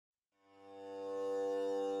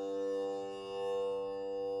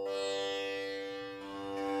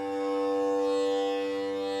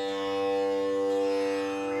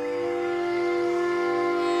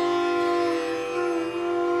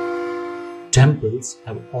Temples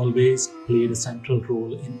have always played a central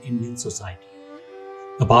role in Indian society.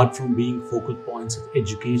 Apart from being focal points of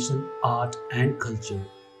education, art, and culture,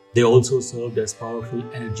 they also served as powerful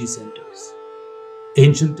energy centers.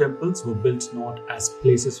 Ancient temples were built not as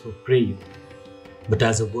places for prayer, but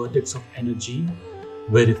as a vortex of energy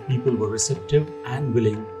where if people were receptive and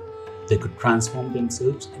willing, they could transform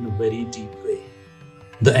themselves in a very deep way.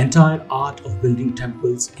 The entire art of building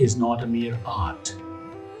temples is not a mere art.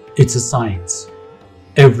 It's a science.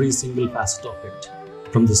 Every single facet of it,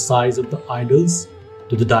 from the size of the idols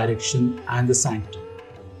to the direction and the sanctum.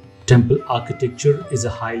 Temple architecture is a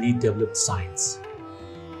highly developed science.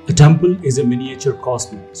 A temple is a miniature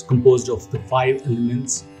cosmos composed of the five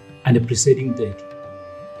elements and a preceding deity.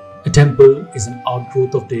 A temple is an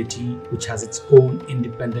outgrowth of deity which has its own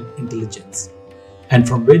independent intelligence and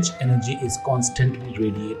from which energy is constantly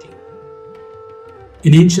radiating.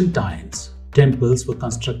 In ancient times, temples were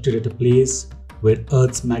constructed at a place where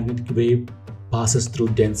Earth's magnetic wave passes through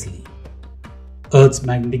densely. Earth's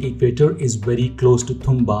magnetic equator is very close to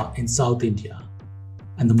Thumba in South India,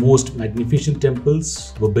 and the most magnificent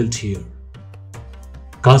temples were built here.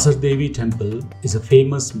 Kasar Devi Temple is a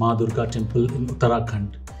famous Ma Durga temple in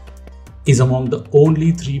Uttarakhand, is among the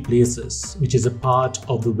only three places which is a part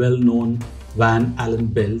of the well-known Van Allen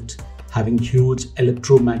belt having huge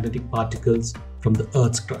electromagnetic particles from the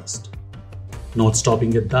Earth's crust. Not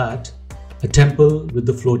stopping at that, a temple with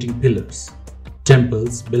the floating pillars,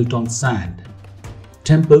 temples built on sand,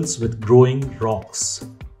 temples with growing rocks,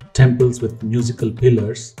 temples with musical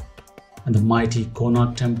pillars, and the mighty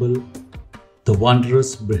Konark Temple, the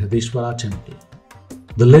wondrous Brihadeshwara Temple.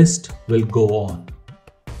 The list will go on.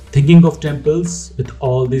 Thinking of temples with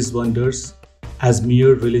all these wonders as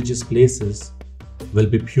mere religious places will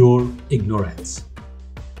be pure ignorance.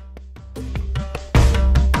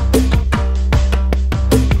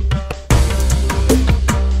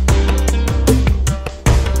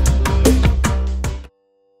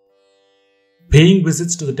 Paying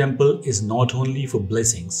visits to the temple is not only for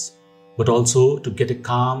blessings, but also to get a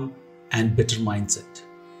calm and better mindset.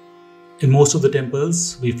 In most of the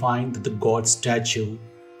temples, we find that the god statue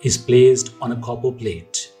is placed on a copper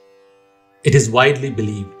plate. It is widely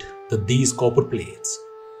believed that these copper plates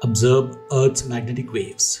absorb Earth's magnetic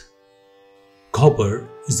waves. Copper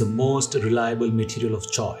is the most reliable material of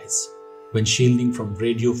choice when shielding from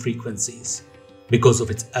radio frequencies because of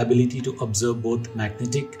its ability to absorb both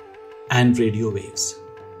magnetic and radio waves.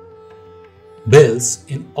 Bells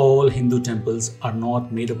in all Hindu temples are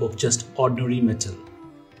not made up of just ordinary metal.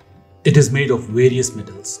 It is made of various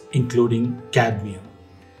metals including cadmium,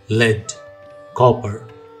 lead, copper,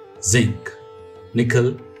 zinc,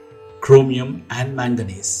 nickel, chromium and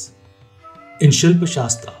manganese. In Shilpa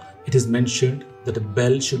Shastra, it is mentioned that a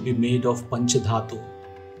bell should be made of Panchadhatu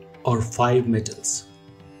or five metals.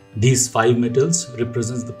 These five metals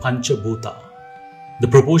represents the Panchabhuta. The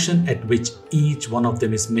proportion at which each one of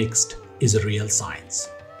them is mixed is a real science.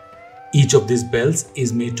 Each of these bells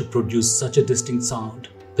is made to produce such a distinct sound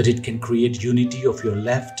that it can create unity of your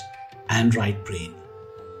left and right brain.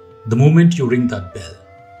 The moment you ring that bell,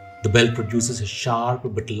 the bell produces a sharp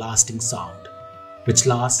but lasting sound, which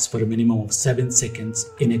lasts for a minimum of 7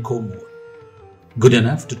 seconds in echo mode, good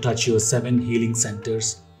enough to touch your 7 healing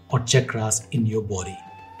centers or chakras in your body.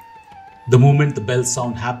 The moment the bell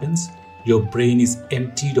sound happens, your brain is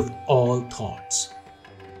emptied of all thoughts.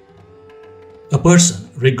 A person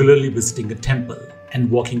regularly visiting a temple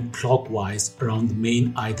and walking clockwise around the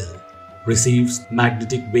main idol receives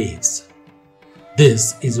magnetic waves.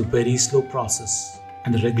 This is a very slow process,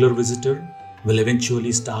 and a regular visitor will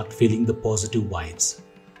eventually start feeling the positive vibes.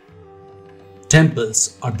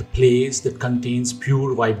 Temples are the place that contains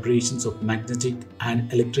pure vibrations of magnetic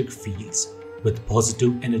and electric fields with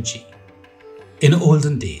positive energy. In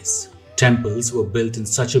olden days, temples were built in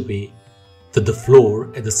such a way that the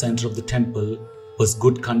floor at the center of the temple was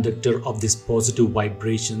good conductor of these positive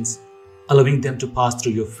vibrations, allowing them to pass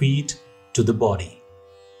through your feet to the body.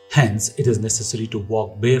 Hence, it is necessary to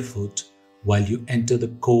walk barefoot while you enter the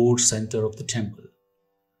core center of the temple.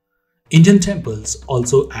 Indian temples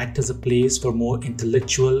also act as a place for more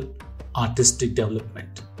intellectual, artistic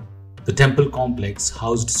development. The temple complex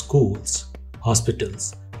housed schools,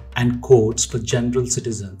 hospitals, and courts for general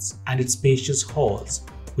citizens, and its spacious halls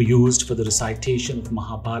were used for the recitation of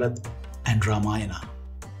Mahabharata and Ramayana.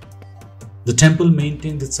 The temple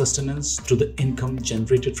maintained its sustenance through the income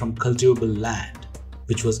generated from cultivable land,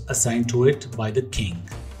 which was assigned to it by the king.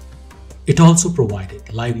 It also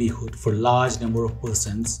provided livelihood for a large number of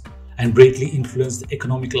persons and greatly influenced the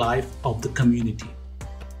economic life of the community.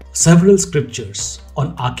 Several scriptures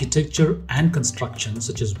on architecture and construction,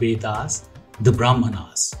 such as Vedas, The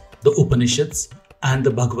Brahmanas, the Upanishads, and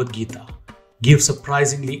the Bhagavad Gita give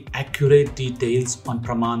surprisingly accurate details on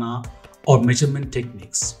pramana or measurement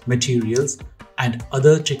techniques, materials, and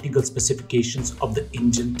other technical specifications of the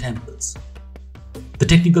Indian temples. The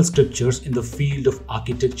technical scriptures in the field of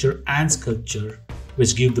architecture and sculpture,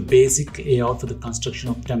 which give the basic layout for the construction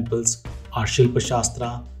of temples, are Shilpa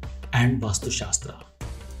Shastra and Vastu Shastra.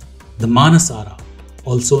 The Manasara,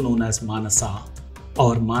 also known as Manasa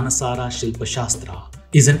or Manasara Shilpa Shastra,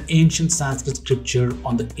 is an ancient Sanskrit scripture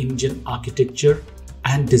on the Indian architecture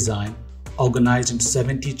and design, organized into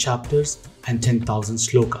 70 chapters and 10,000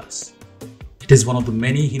 slokas. It is one of the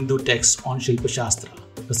many Hindu texts on Shilpa Shastra,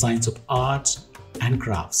 the science of arts and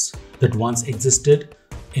crafts that once existed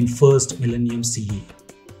in 1st millennium CE.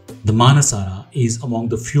 The Manasara is among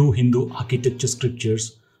the few Hindu architecture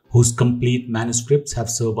scriptures whose complete manuscripts have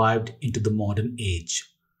survived into the modern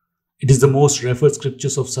age. It is the most referred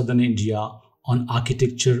scriptures of southern India on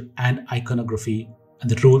architecture and iconography, and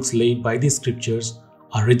the rules laid by these scriptures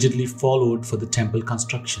are rigidly followed for the temple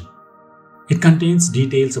construction. It contains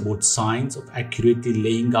details about science of accurately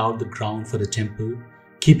laying out the ground for a temple,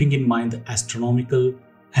 keeping in mind the astronomical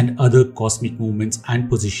and other cosmic movements and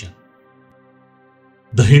position.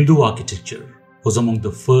 The Hindu architecture was among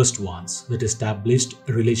the first ones that established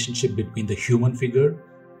a relationship between the human figure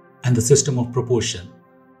and the system of proportion,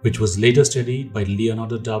 which was later studied by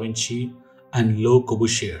Leonardo da Vinci and Le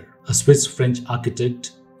Corbusier, a Swiss-French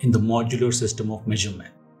architect, in the modular system of measurement.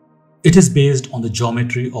 It is based on the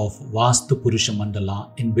geometry of Vastu Purusha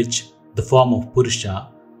Mandala, in which the form of Purusha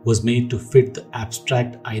was made to fit the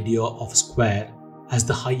abstract idea of a square as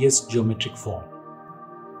the highest geometric form.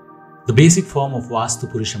 The basic form of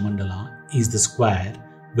Vastu Purusha Mandala is the square,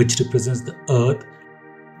 which represents the earth.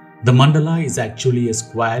 The mandala is actually a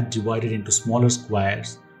square divided into smaller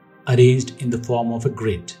squares arranged in the form of a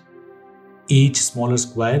grid. Each smaller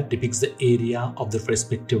square depicts the area of the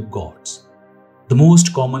respective gods. The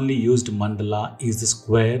most commonly used mandala is the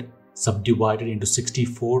square subdivided into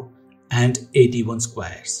 64 and 81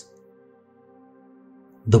 squares.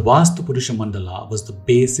 The Vastu Purusha Mandala was the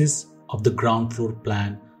basis of the ground floor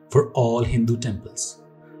plan for all Hindu temples.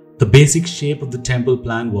 The basic shape of the temple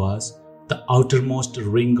plan was the outermost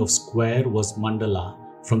ring of square was mandala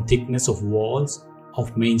from thickness of walls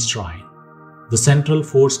of main shrine. The central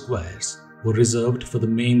 4 squares were reserved for the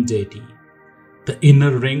main deity. The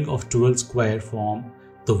inner ring of 12 square form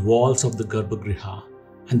the walls of the Garbhagriha,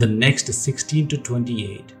 and the next 16 to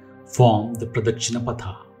 28 form the Pradakshina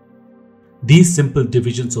Patha. These simple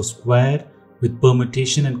divisions of square with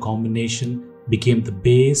permutation and combination became the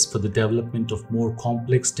base for the development of more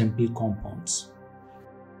complex temple compounds.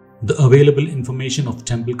 The available information of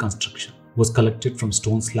temple construction was collected from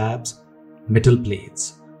stone slabs, metal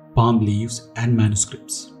plates, palm leaves, and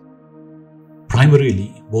manuscripts.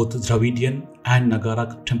 Primarily, both Dravidian and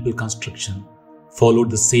Nagara temple construction followed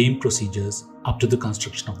the same procedures up to the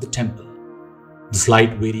construction of the temple. The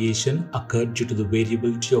slight variation occurred due to the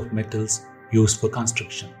variability of metals used for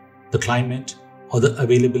construction, the climate, or the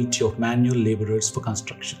availability of manual laborers for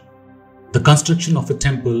construction. The construction of a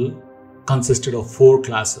temple consisted of 4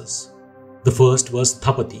 classes. The first was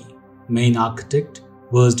Sthapati, main architect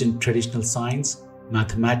versed in traditional science,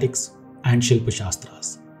 mathematics, and Shilpa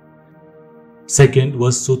Shastras. Second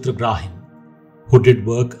was Sutragrahin, who did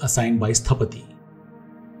work assigned by Sthapati.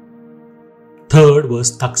 Third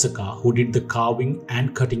was Taksaka, who did the carving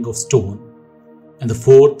and cutting of stone. And the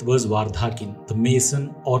fourth was Vardhakin, the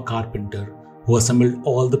mason or carpenter, who assembled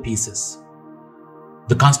all the pieces.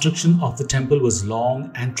 The construction of the temple was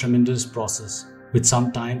long and tremendous process, which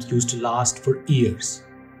sometimes used to last for years.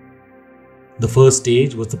 The first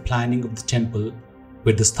stage was the planning of the temple,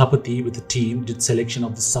 where the Sthapati with the team did selection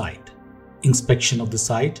of the site, inspection of the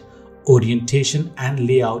site, orientation and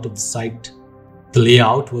layout of the site. The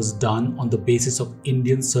layout was done on the basis of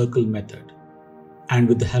Indian circle method and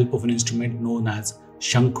with the help of an instrument known as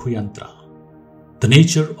Shankhu Yantra. The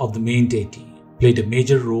nature of the main deity played a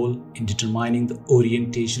major role in determining the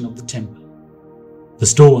orientation of the temple. The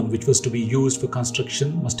stone which was to be used for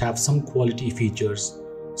construction must have some quality features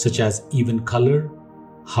such as even color,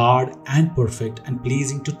 hard and perfect and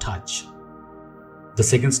pleasing to touch. The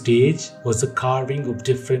second stage was the carving of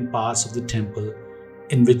different parts of the temple,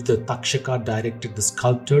 in which the Takshaka directed the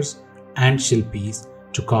sculptors and Shilpis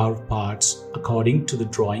to carve parts according to the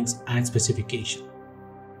drawings and specification.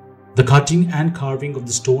 The cutting and carving of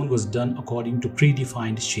the stone was done according to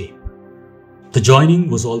predefined shape. The joining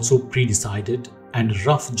was also pre-decided and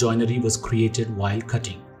rough joinery was created while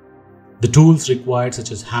cutting. The tools required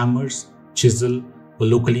such as hammers, chisel were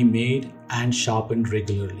locally made and sharpened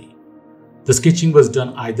regularly. The sketching was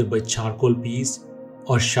done either by charcoal piece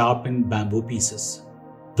or sharpened bamboo pieces.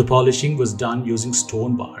 The polishing was done using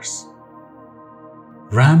stone bars.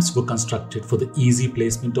 Ramps were constructed for the easy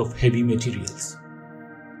placement of heavy materials.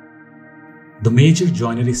 The major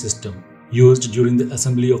joinery system used during the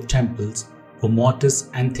assembly of temples were mortise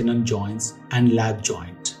and tenon joints and lap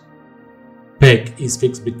joint. Peg is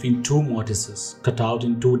fixed between two mortises cut out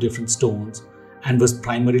in two different stones and was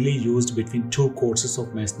primarily used between two courses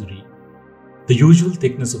of masonry. The usual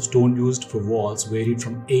thickness of stone used for walls varied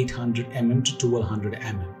from 800 mm to 1200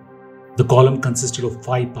 mm. The column consisted of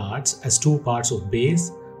 5 parts as 2 parts of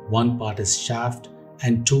base, 1 part as shaft,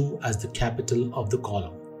 and 2 as the capital of the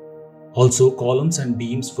column. Also, columns and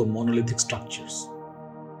beams were monolithic structures.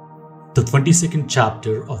 The 22nd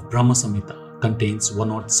chapter of Brahma Samhita contains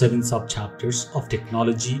 107 sub-chapters of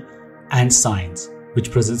technology and science,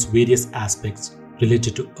 which presents various aspects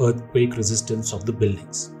related to earthquake resistance of the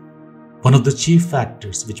buildings. One of the chief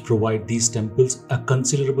factors which provide these temples a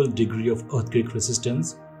considerable degree of earthquake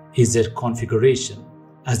resistance is their configuration,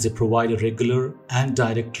 as they provide a regular and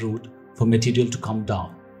direct route for material to come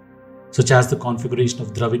down, such as the configuration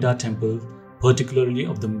of Dravida temple, particularly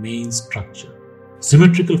of the main structure.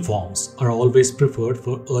 Symmetrical forms are always preferred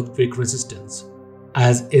for earthquake resistance,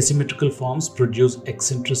 as asymmetrical forms produce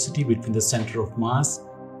eccentricity between the center of mass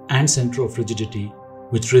and center of rigidity,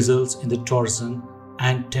 which results in the torsion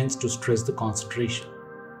and tends to stress the concentration.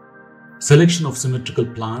 Selection of symmetrical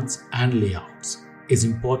plans and layouts is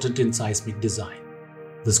important in seismic design.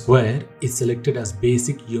 The square is selected as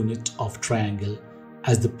basic unit of triangle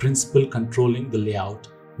as the principle controlling the layout,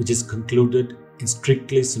 which is concluded in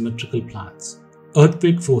strictly symmetrical plans.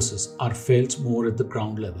 Earthquake forces are felt more at the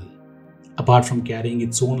ground level. Apart from carrying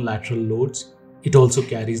its own lateral loads, it also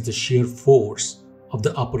carries the shear force of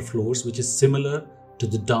the upper floors, which is similar to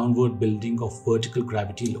the downward building of vertical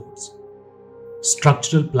gravity loads.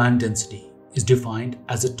 Structural plan density is defined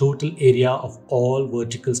as the total area of all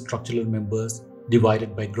vertical structural members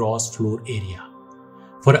divided by gross floor area.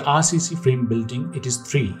 For a RCC frame building, it is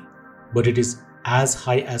 3, but it is as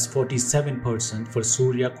high as 47% for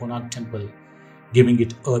Surya Konark temple, giving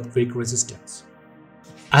it earthquake resistance.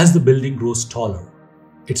 As the building grows taller,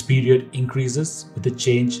 its period increases with a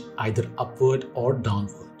change either upward or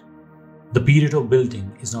downward. The period of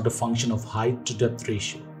building is not a function of height to depth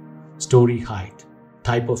ratio, story height,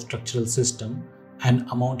 type of structural system, and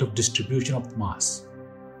amount of distribution of mass.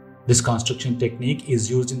 This construction technique is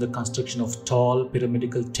used in the construction of tall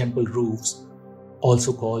pyramidical temple roofs,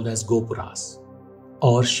 also called as gopuras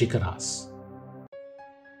or shikaras.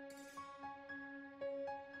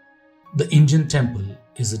 The Indian temple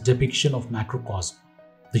is a depiction of macrocosm,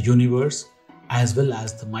 the universe, as well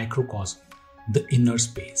as the microcosm, the inner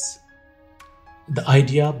space. The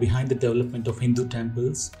idea behind the development of Hindu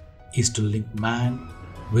temples is to link man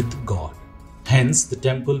with God. Hence, the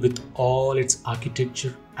temple, with all its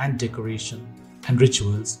architecture and decoration and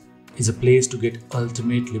rituals, is a place to get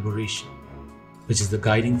ultimate liberation, which is the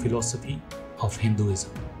guiding philosophy of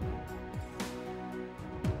Hinduism.